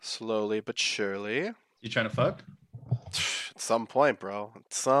slowly but surely. You trying to fuck? At some point, bro.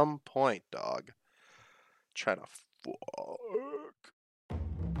 At some point, dog. Trying to fuck.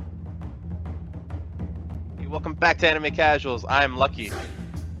 Welcome back to Anime Casuals. I'm Lucky.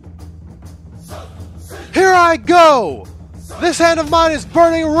 Here I go! This hand of mine is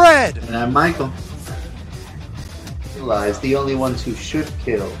burning red! And I'm Michael. Realize the only ones who should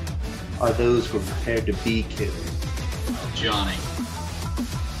kill are those who are prepared to be killed. Johnny.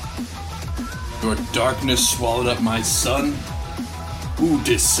 Your darkness swallowed up my son? Who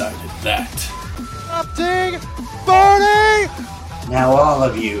decided that? Erupting! Burning! Now all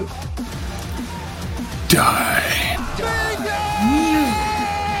of you. Die.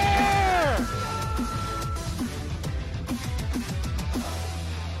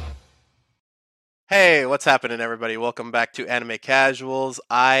 Hey, what's happening, everybody? Welcome back to Anime Casuals.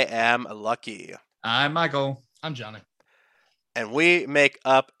 I am Lucky. I'm Michael. I'm Johnny. And we make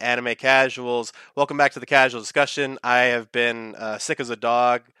up Anime Casuals. Welcome back to the casual discussion. I have been sick as a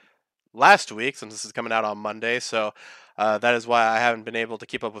dog last week, since this is coming out on Monday, so that is why I haven't been able to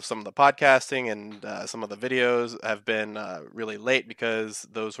keep up with some of the podcasting, and some of the videos have been really late because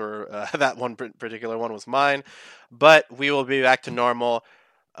those were that one particular one was mine. But we will be back to normal.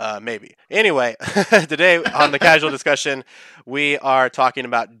 Maybe. Anyway, today on the casual discussion, we are talking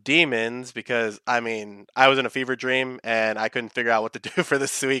about demons because, I was in a fever dream and I couldn't figure out what to do for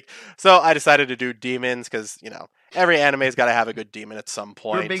this week. So I decided to do demons because, every anime's got to have a good demon at some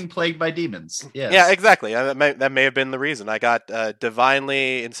point. You're being plagued by demons. Yes. Yeah, exactly. That may have been the reason. I got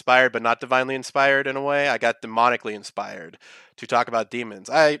divinely inspired, but not divinely inspired in a way. I got demonically inspired to talk about demons.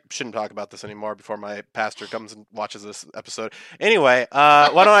 I shouldn't talk about this anymore before my pastor comes and watches this episode. Anyway, why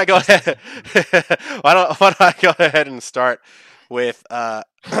don't I go ahead? why don't I go ahead and start with? So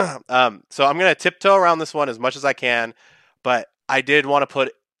I'm gonna tiptoe around this one as much as I can, but I did want to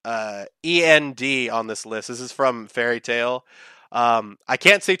put END on this list. This is from Fairy Tail. I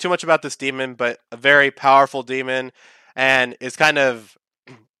can't say too much about this demon, but a very powerful demon, and is kind of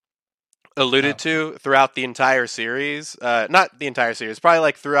alluded to throughout the entire series. Not the entire series, probably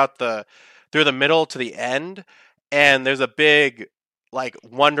like through the middle to the end. And there's a big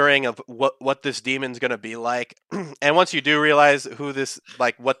wondering of what this demon's gonna be like. And once you do realize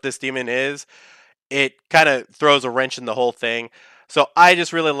what this demon is, it kind of throws a wrench in the whole thing. So I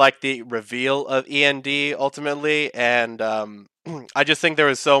just really like the reveal of END ultimately, and I just think there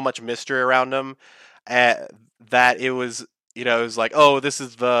was so much mystery around him that it was, it was like, oh, this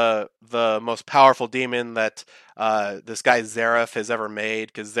is the most powerful demon that this guy Zeref has ever made,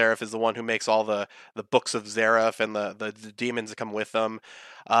 because Zeref is the one who makes all the books of Zeref and the demons that come with them.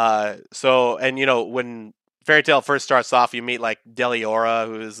 When Fairy Tail first starts off, you meet Deliora,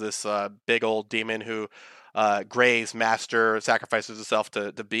 who is this big old demon who Gray's master sacrifices herself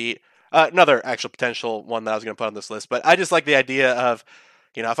to beat. Another actual potential one that I was going to put on this list, but I just like the idea of,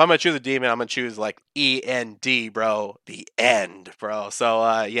 if I'm going to choose a demon, I'm going to choose END, bro. The end, bro. So,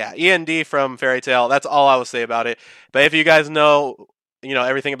 END from Fairy Tail. That's all I will say about it. But if you guys know,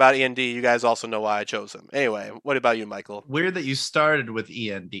 everything about END, you guys also know why I chose him. Anyway, what about you, Michael? Weird that you started with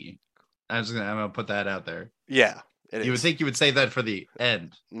END. I'm going to put that out there. Yeah. You would think you would say that for the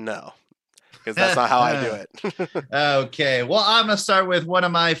end. No, because that's not how I do it. Okay. Well, I'm going to start with one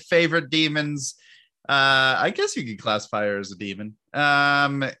of my favorite demons. I guess you could classify her as a demon.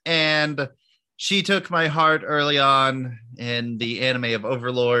 And she took my heart early on in the anime of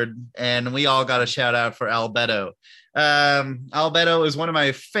Overlord, and we all got a shout out for Albedo. Albedo is one of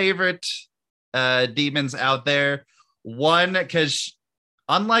my favorite demons out there. One, because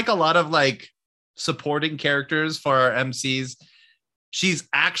unlike a lot of supporting characters for our MCs, she's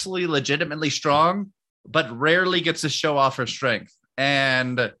actually legitimately strong, but rarely gets to show off her strength.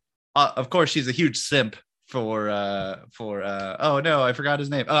 And of course, she's a huge simp for oh no, I forgot his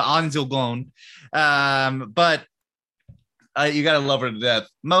name, Anzil Glone. But you gotta love her to death,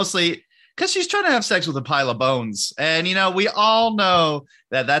 mostly because she's trying to have sex with a pile of bones, and we all know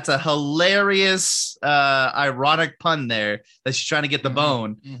that that's a hilarious, ironic pun there, that she's trying to get the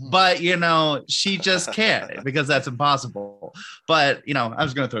bone, but she just can't because that's impossible. But I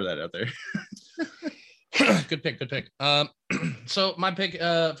was gonna throw that out there. Good pick. So my pick,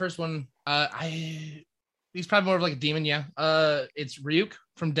 first one, he's probably more of a demon. Yeah. It's Ryuk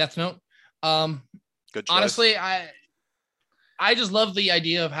from Death Note. Good choice. Honestly, I just love the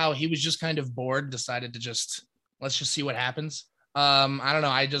idea of how he was just kind of bored, decided to let's just see what happens. I don't know.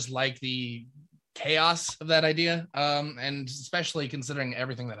 I just like the chaos of that idea. And especially considering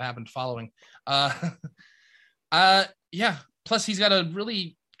everything that happened following. Yeah. Plus he's got a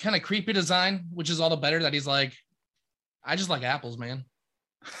really kind of creepy design, which is all the better that he's I just like apples, man.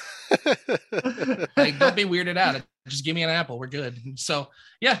 Like, don't be weirded out. Just give me an apple. We're good. So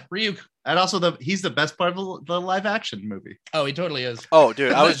yeah, Ryuk. And also he's the best part of the live action movie. Oh, he totally is. Oh,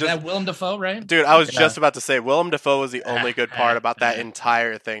 dude, I was just that Willem Dafoe, right? Dude, I was Yeah. just about to say Willem Dafoe was the only good part about that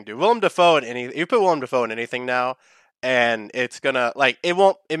entire thing, dude. Willem Dafoe in you put Willem Dafoe in anything now, and it's gonna it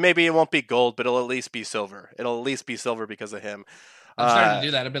won't be gold, but it'll at least be silver. It'll at least be silver because of him. I'm starting to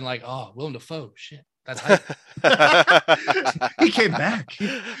do that. I've been like, oh, Willem Dafoe, shit, that's hype. He came back.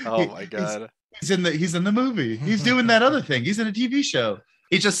 Oh my god. He's in the movie. He's doing that other thing. He's in a TV show.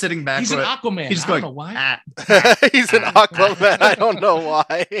 He's just sitting back. He's an Aquaman. He's just I don't going, know why. He's an Aquaman. I don't know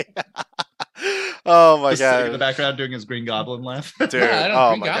why. Oh my just sitting in the god. background doing his Green Goblin laugh. Dude, Yeah, I don't oh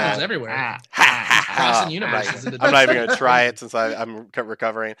Green my Goblins god. everywhere. Oh, Crossing universes. I'm not even going to try it since I'm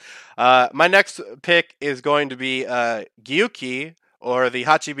recovering. My next pick is going to be Gyuki, or the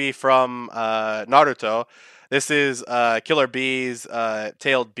Hachibi from Naruto. This is Killer Bee's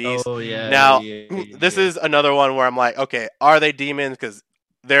tailed beast. Oh yeah. Now, yeah. this is another one where I'm like, okay, are they demons? Because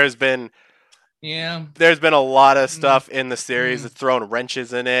there's been a lot of stuff in the series that's thrown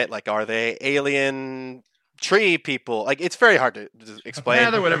wrenches in it. Like, are they alien tree people? Like, it's very hard to explain.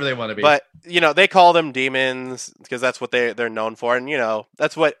 Yeah, they're whatever they want to be. But they call them demons because that's what they're known for, and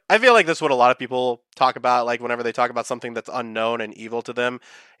that's what I feel like. That's what a lot of people talk about. Like whenever they talk about something that's unknown and evil to them,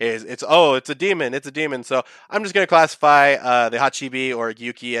 it's a demon. It's a demon. So I'm just gonna classify the Hachibi or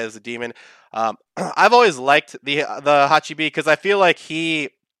Yuki as a demon. I've always liked the Hachibi because I feel like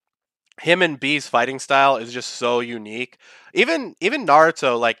him and B's fighting style is just so unique. Even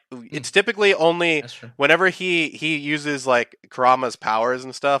Naruto, like it's typically only whenever he uses like Kurama's powers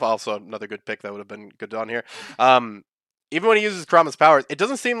and stuff. Also, another good pick that would have been good on here. Even when he uses Kurama's powers, it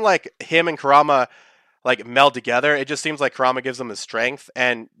doesn't seem like him and Kurama like meld together. It just seems like Kurama gives them his strength,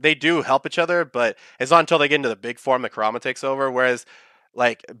 and they do help each other. But it's not until they get into the big form that Kurama takes over. Whereas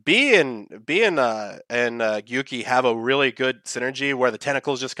like B and Yuki have a really good synergy where the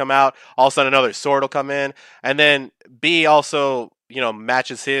tentacles just come out. All of a sudden, another sword will come in, and then B also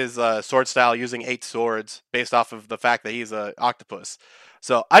matches his sword style using 8 swords based off of the fact that he's an octopus.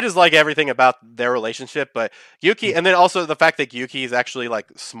 So I just like everything about their relationship. But Yuki, and then also the fact that Yuki is actually like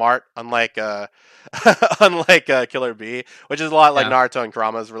smart, unlike Killer Bee, which is a lot like Naruto and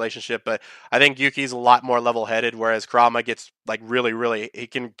Kurama's relationship. But I think Yuki's a lot more level-headed, whereas Kurama gets like he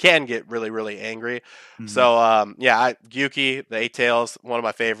can get really, really angry. Mm-hmm. So Yuki, the 8 tails, one of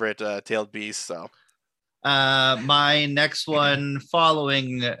my favorite tailed beasts. So my next one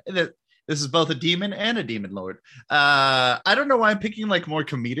following this is both a demon and a demon lord. I don't know why I'm picking like more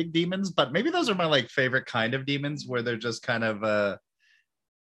comedic demons, but maybe those are my like favorite kind of demons where they're just kind of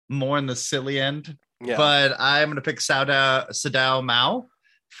more in the silly end. Yeah. But I'm gonna pick Sadao Mao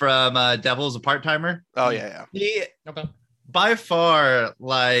from Devil's a Part-Timer. Oh yeah. He, by far,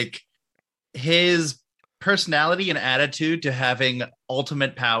 like his personality and attitude to having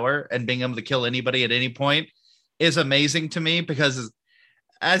ultimate power and being able to kill anybody at any point is amazing to me, because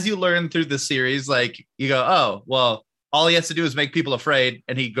as you learn through the series, like you go, oh, well, all he has to do is make people afraid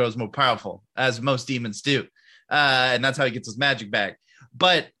and he grows more powerful, as most demons do. And that's how he gets his magic back.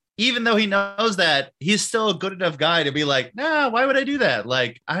 But even though he knows that, he's still a good enough guy to be like, nah, why would I do that?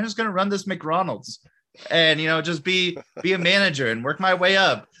 Like, I'm just going to run this McDonald's and, just be a manager and work my way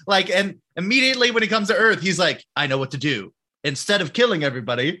up. Like, and immediately when he comes to Earth, he's like, I know what to do. Instead of killing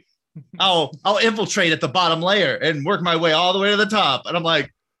everybody, I'll infiltrate at the bottom layer and work my way all the way to the top. And I'm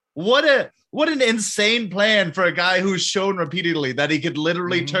like, what an insane plan for a guy who's shown repeatedly that he could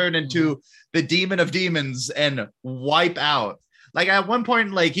literally turn into the demon of demons and wipe out. Like at one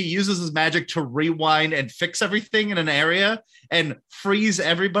point, like he uses his magic to rewind and fix everything in an area and freeze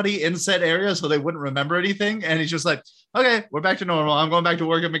everybody in said area so they wouldn't remember anything. And he's just like, okay, we're back to normal. I'm going back to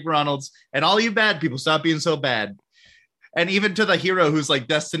work at McDonald's, and all you bad people, stop being so bad. And even to the hero who's like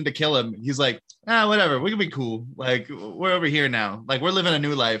destined to kill him, he's like, whatever, we can be cool. Like, we're over here now. Like, we're living a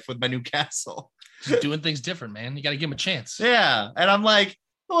new life with my new castle. Just doing things different, man. You got to give him a chance. Yeah. And I'm like,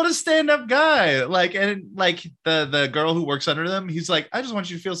 what a stand-up guy. Like, and like the girl who works under them, he's like, I just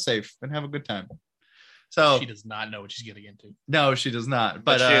want you to feel safe and have a good time. So she does not know what she's getting into. No, she does not.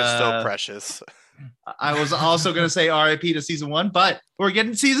 But she is so precious. I was also going to say RIP to season 1, but we're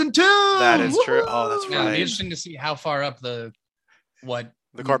getting season 2. That is true. Oh, that's right. It'll be interesting to see how far up the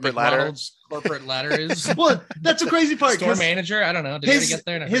corporate ladder is. Well, that's the crazy part. Store manager, I don't know. Did get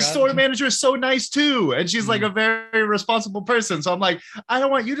there? His store manager is so nice too, and she's like a very responsible person. So I'm like, I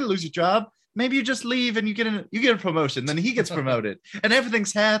don't want you to lose your job. Maybe you just leave and you get a promotion. Then he gets promoted, and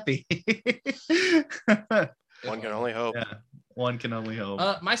everything's happy. One can only hope. Yeah. One can only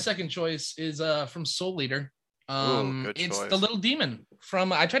hope. My second choice is from Soul Leader. Good It's choice. the little demon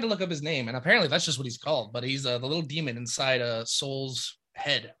from. I tried to look up his name, and apparently that's just what he's called. But he's the little demon inside Soul's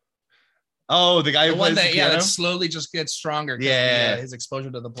head. Oh, the guy The who one plays that the piano? that slowly just gets stronger. Yeah. His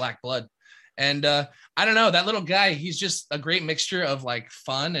exposure to the black blood, and I don't know, that little guy. He's just a great mixture of like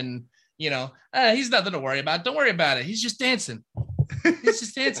fun and he's nothing to worry about. Don't worry about it. He's just dancing. He's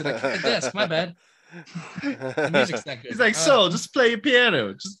just dancing at the desk. My bad. The music's that good. He's like, Soul, just play your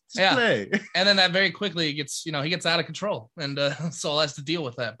piano. Just Yeah. play. And then that very quickly gets, he gets out of control, and Soul has to deal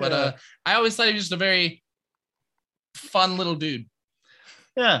with that. But Yeah. I always thought he was just a very fun little dude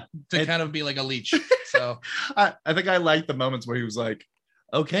Yeah. to kind of be like a leech. So I think I like the moments where he was like,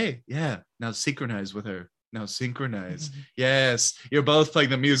 okay, yeah, now synchronize with her. Now synchronize. Yes, you're both playing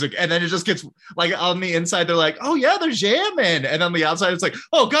the music. And then it just gets like on the inside, they're like, oh, yeah, they're jamming. And on the outside, it's like,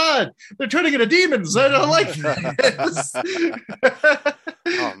 oh, God, they're turning into demons. I don't like this.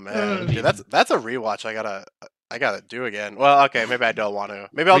 Oh man, dude, that's a rewatch. I gotta do again. Well, okay, maybe I don't want to.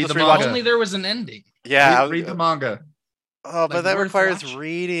 Maybe I'll Read just the rewatch manga. it. only there was an ending. Yeah, read the manga. Oh, but like, that worth requires watching.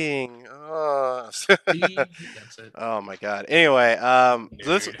 reading. Oh. That's it. Oh my god. Anyway,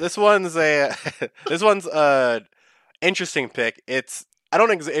 so this one's a this one's a interesting pick. It's I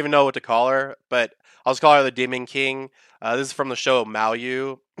don't even know what to call her, but I'll just call her the Demon King. This is from the show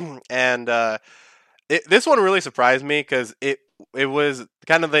Maoyu, and this one really surprised me because it was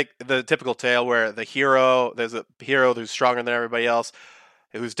kind of like the typical tale where there's a hero who's stronger than everybody else,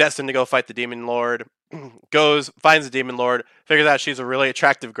 who's destined to go fight the Demon Lord, finds the Demon Lord, figures out she's a really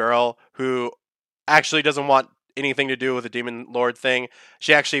attractive girl who actually doesn't want anything to do with the Demon Lord thing.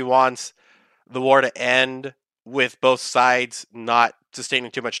 She actually wants the war to end with both sides not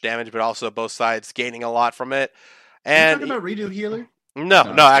sustaining too much damage, but also both sides gaining a lot from it. Are you And talking about Redo Healer? no,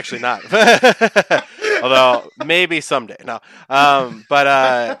 actually not. Although maybe someday. No.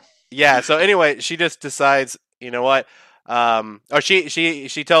 Yeah. So anyway, she just decides, you know what? Or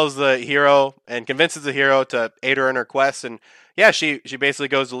she tells the hero and convinces the hero to aid her in her quest, and yeah, she basically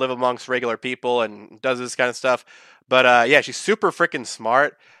goes to live amongst regular people and does this kind of stuff. But yeah, she's super freaking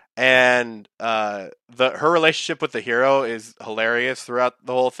smart, and her relationship with the hero is hilarious throughout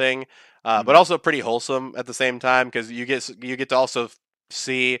the whole thing. But also pretty wholesome at the same time because you get to also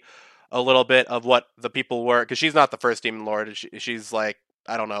see a little bit of what the people were, because she's not the first Demon Lord. She's like,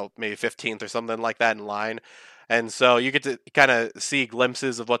 I don't know, maybe 15th or something like that in line. And so you get to kind of see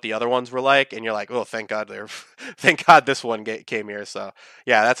glimpses of what the other ones were like, and you're like, oh, thank God thank God this one came here. So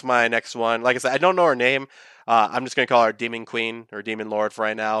yeah, that's my next one. Like I said, I don't know her name. I'm just gonna call her Demon Queen or Demon Lord for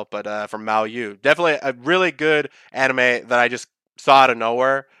right now. But from Maoyu, definitely a really good anime that I just saw out of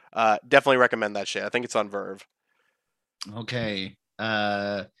nowhere. Definitely recommend that shit. I think it's on Verve. Okay.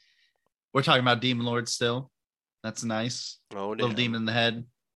 We're talking about Demon Lord still. That's nice. Oh, Little demon in the head.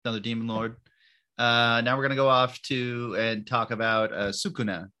 Another Demon Lord. Now we're gonna go off to and talk about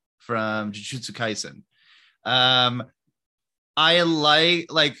Sukuna from Jujutsu Kaisen. I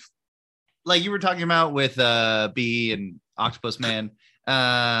like you were talking about with Bee and Octopus Man.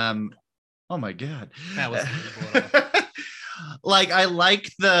 Oh my God. That wasn't beautiful at all. Like I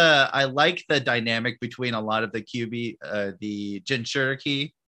like the dynamic between a lot of the QB, the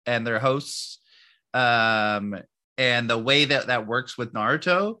Jinchuriki and their hosts, and the way that works with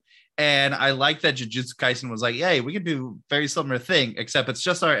Naruto. And I like that Jujutsu Kaisen was like, hey, we can do very similar thing, except it's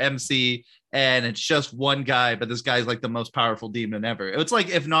just our MC and it's just one guy, but this guy's like the most powerful demon ever. It's like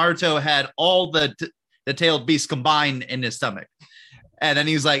if Naruto had all the tailed beasts combined in his stomach. And then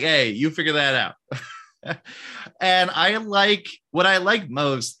he's like, hey, you figure that out. And what I like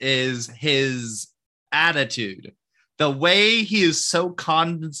most is his attitude. The way he is so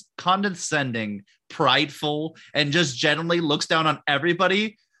condescending, prideful, and just generally looks down on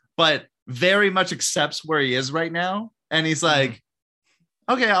everybody, but very much accepts where he is right now. And he's like,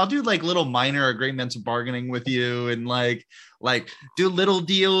 okay, I'll do like little minor agreements of bargaining with you and like do little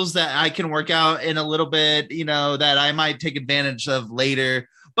deals that I can work out in a little bit, that I might take advantage of later.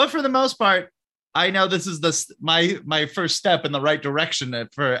 But for the most part, I know this is my first step in the right direction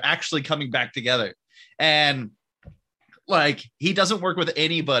for actually coming back together. And like, he doesn't work with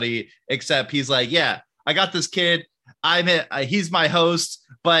anybody except he's like, yeah, I got this kid. He's my host,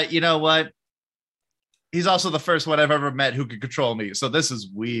 but you know what? He's also the first one I've ever met who could control me. So this is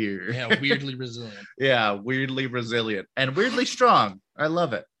weird. Yeah, weirdly resilient. Yeah, weirdly resilient and weirdly strong. I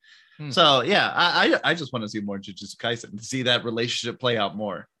love it. So yeah, I just want to see more Jujutsu Kaisen, to see that relationship play out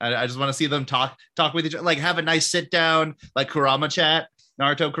more. I just want to see them talk with each other, like have a nice sit down, like Kurama chat,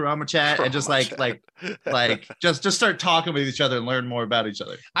 Naruto Kurama chat, and just like just start talking with each other and learn more about each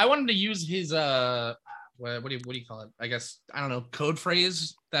other. I wanted to use his what do you call it? I guess I don't know, code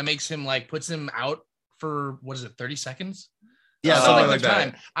phrase that makes him puts him out for what is it, 30 seconds? Yeah, So something like like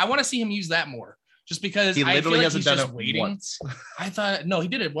time. that. I want to see him use that more, just because He I feel literally like hasn't he's done just it waiting. once. I thought no, he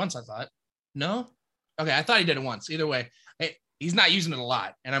did it once. I thought no. Okay, I thought he did it once. Either way, he's not using it a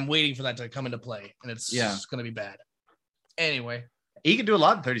lot, and I'm waiting for that to come into play, and it's going to be bad. Anyway, He can do a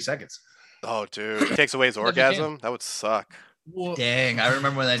lot in 30 seconds. Oh, dude, it takes away his If he can. orgasm. That would suck, well, Dang, I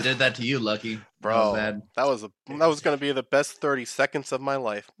remember when I did that to you, Lucky. bro. That That was going to be the best 30 seconds of my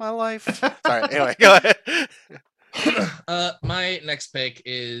life. Sorry. Anyway, go ahead. my next pick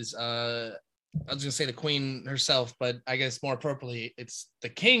is I was gonna say the queen herself, but I guess more appropriately, it's the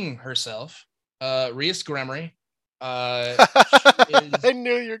king herself, Rhys Gremory. I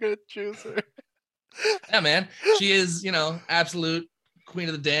knew you were going to choose her. Yeah, man, she is, absolute queen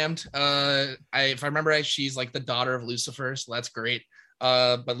of the damned. If I remember right, she's like the daughter of Lucifer, so that's great.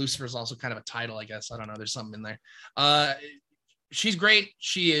 But Lucifer is also kind of a title, I guess. I don't know. There's something in there. She's great.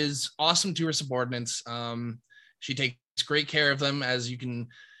 She is awesome to her subordinates. She takes great care of them, as you can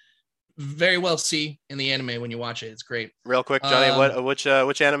very well see in the anime when you watch it. It's great. Real quick, Johnny, which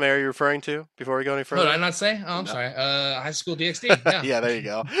anime are you referring to before we go any further? What did I not say? Oh, I'm sorry. High School DxD. Yeah. Yeah, there you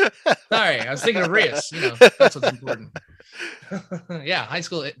go. Sorry, I was thinking of Rhys. That's what's important. Yeah, High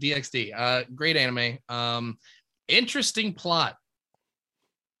School DxD. Great anime. Interesting plot.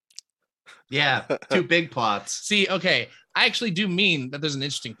 Yeah, two big plots. See, okay, I actually do mean that there's an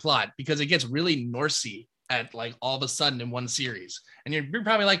interesting plot, because it gets really Norsey at like all of a sudden in one series, and you're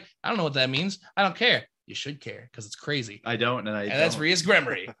probably like, I don't know what that means. I don't care. You should care, because it's crazy. I don't, and that's Rhys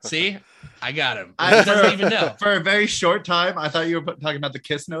Gremory. See, I got him. I He doesn't even know. For a very short time, I thought you were talking about the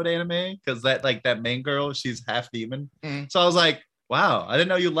Kiss Note anime, because that main girl, she's half demon. Mhm. So I was like, wow, I didn't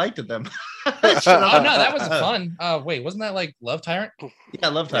know you liked it then. Oh no, that was fun. Wait, wasn't that like Love Tyrant? Yeah,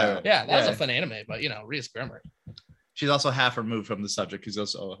 Love Tyrant. Yeah, that was a fun anime, but Rhys Gremory. She's also half removed from the subject. She's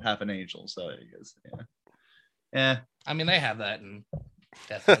also half an angel. So I guess, yeah. I mean, they have that in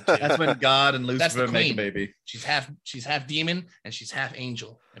Death Note too. That's when God and That's the Lucifer make a queen. baby. She's half demon and she's half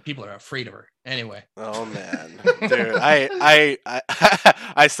angel, and people are afraid of her. Anyway. Oh man, dude,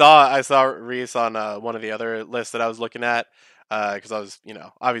 I saw Rhys on one of the other lists that I was looking at, because I was,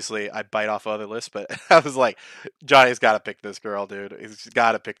 obviously I bite off other lists, but I was like, Johnny's got to pick this girl, dude. He's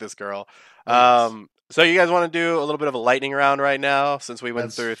got to pick this girl. So you guys want to do a little bit of a lightning round right now, since we went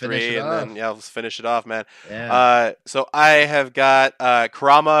Let's through finish three, it and off. then let's finish it off, man. Yeah. So I have got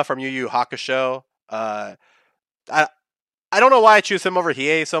Kurama from Yu Yu Hakusho. I don't know why I choose him over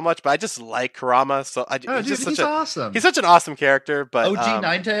Hiei so much, but I just like Kurama. So He's awesome. he's such an awesome character. But OG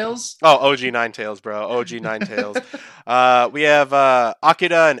Ninetales. Oh, OG Ninetales, bro. OG Ninetales. We have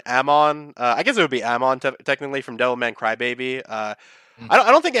Akira and Amon. I guess it would be Amon technically from Devilman Crybaby.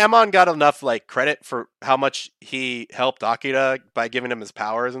 I don't think Amon got enough like credit for how much he helped Akira by giving him his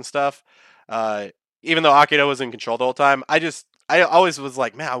powers and stuff. Even though Akira was in control the whole time, I always was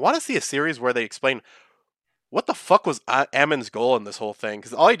like, man, I want to see a series where they explain what the fuck was Amon's goal in this whole thing,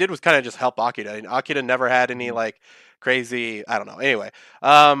 because all he did was kind of just help Akira, and Akira never had any like crazy, I don't know. Anyway,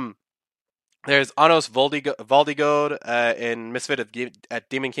 there's Anos Valdigode in Misfit at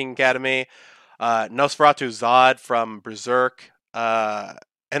Demon King Academy, Nosferatu Zod from Berserk,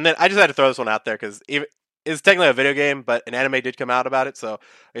 and then I just had to throw this one out there because it's technically a video game, but an anime did come out about it, so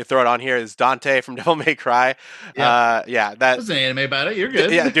I throw it on here. Is Dante from Devil May Cry? Yeah, there's an anime about it. You're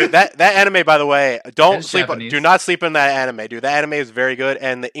good. Yeah, dude. That anime, by the way, Japanese. do not sleep on that anime, dude. That anime is very good,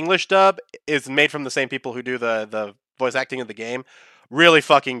 and the English dub is made from the same people who do the voice acting of the game. Really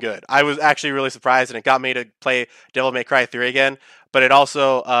fucking good. I was actually really surprised, and it got me to play Devil May Cry 3 again. But it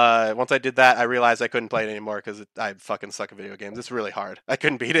also, once I did that, I realized I couldn't play it anymore because I fucking suck at video games. It's really hard. I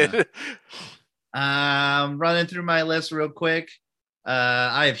couldn't beat it. Running through my list real quick.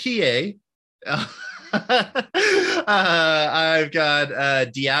 I have Hiei. I've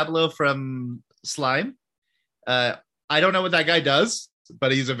got Diablo from Slime. I don't know what that guy does,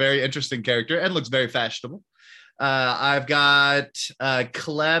 but he's a very interesting character and looks very fashionable. I've got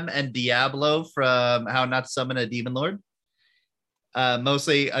Clem and Diablo from How Not to Summon a Demon Lord.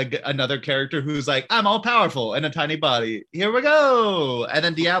 Mostly another character who's like, I'm all powerful in a tiny body. Here we go. And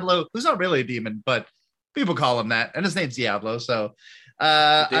then Diablo, who's not really a demon, but people call him that, and his name's Diablo. So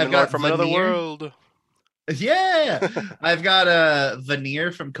I've got from Veneer. another world. Yeah, I've got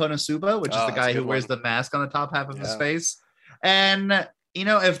Veneer from Konosuba, which is the that's guy a good who wears one. the mask on the top half of his face. And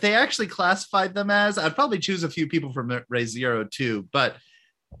if they actually classified them as, I'd probably choose a few people from Re:Zero too, but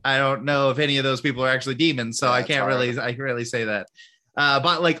I don't know if any of those people are actually demons, so I can't really say that.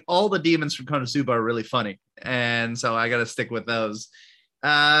 But like all the demons from Konosuba are really funny, and so I got to stick with those.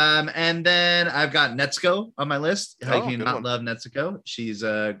 And then I've got Netsuko on my list. How Oh, can you good not one. love Netsuko? She's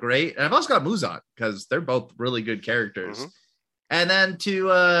great. And I've also got Muzan because they're both really good characters. Mhm. And then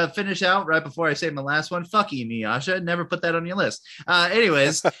to finish out right before I say my last one, fuck you, Miyasha. Never put that on your list.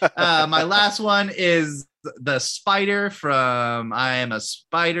 Anyways, my last one is the spider from I Am a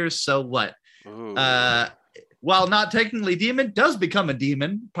Spider, So What? Ooh. While not technically demon, does become a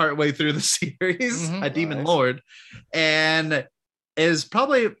demon partway through the series, Mhm. a demon Nice. lord, and is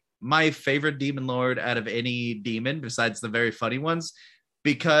probably my favorite demon lord out of any demon besides the very funny ones,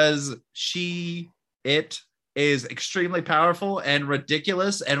 because it is extremely powerful and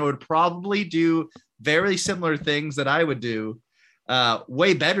ridiculous and would probably do very similar things that I would do,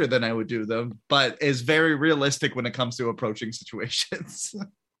 way better than I would do them, but is very realistic when it comes to approaching situations.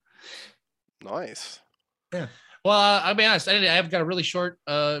 Nice. Well, I'll be honest. I've got a really short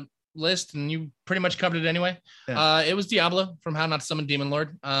list, and you pretty much covered it anyway. Yeah. It was Diablo from How Not to Summon Demon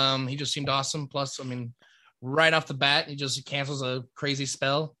Lord. He just seemed awesome. Plus, I mean, right off the bat, he just cancels a crazy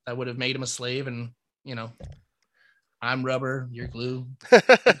spell that would have made him a slave, and I'm rubber, you're glue, so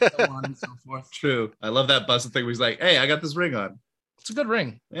on and so forth. True. I love that Buster thing where he's like, hey, I got this ring on. It's a good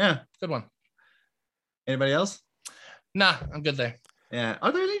ring. Yeah. Good one. Anybody else? Nah, I'm good there. Yeah.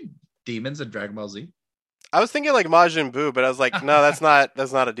 Are there any demons in Dragon Ball Z? I was thinking like Majin Buu, but I was like, no, that's not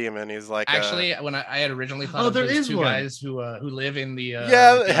a demon. He's like Actually, when I had originally thought of there those is two one. guys who live in the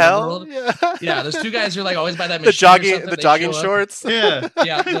yeah, like the hell, underworld. yeah, Yeah, those two guys who are like always by that the machine or jogging, something, the they jogging show up. shorts. Yeah.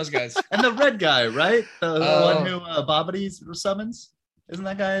 Yeah, those guys. And the red guy, right? The Oh. one who Babidi summons? Isn't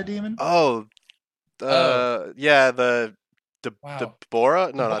that guy a demon? Oh, yeah, the Wow.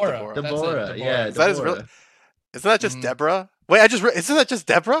 Deborah? No, not Deborah. Deborah. That's it, Deborah. Deborah. Yeah. Is that his Deborah. real- Isn't that just Mhm. Deborah? Wait, isn't that just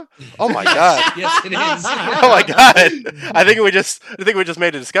Deborah? Oh my god. Yes, it is. Oh my god. I think we just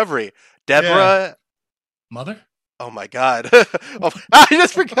made a discovery. Deborah. Mother? Oh my god. Oh, I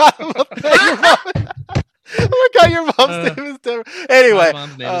just forgot about that. I forgot your mom's name is Deborah. Anyway, My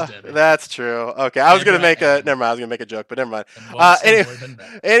mom's name is Debbie. that's true. Okay, I was gonna Deborah make a Ann. never mind. I was gonna make a joke, but never mind. And once anyway- more than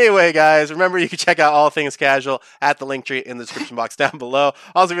that. Anyway, guys, remember you can check out All Things Casual at the link tree in the description box down below.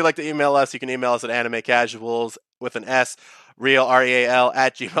 Also, if you'd like to email us, you can email us at animecasuals with an S, real, REAL,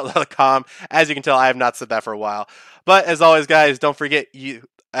 at gmail.com. As you can tell, I have not said that for a while. But as always, guys, don't forget, you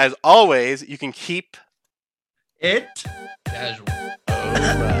can keep... It. Casual. Oh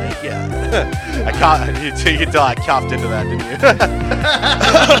my god. You can tell I coughed into that,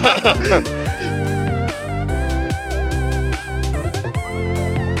 didn't you?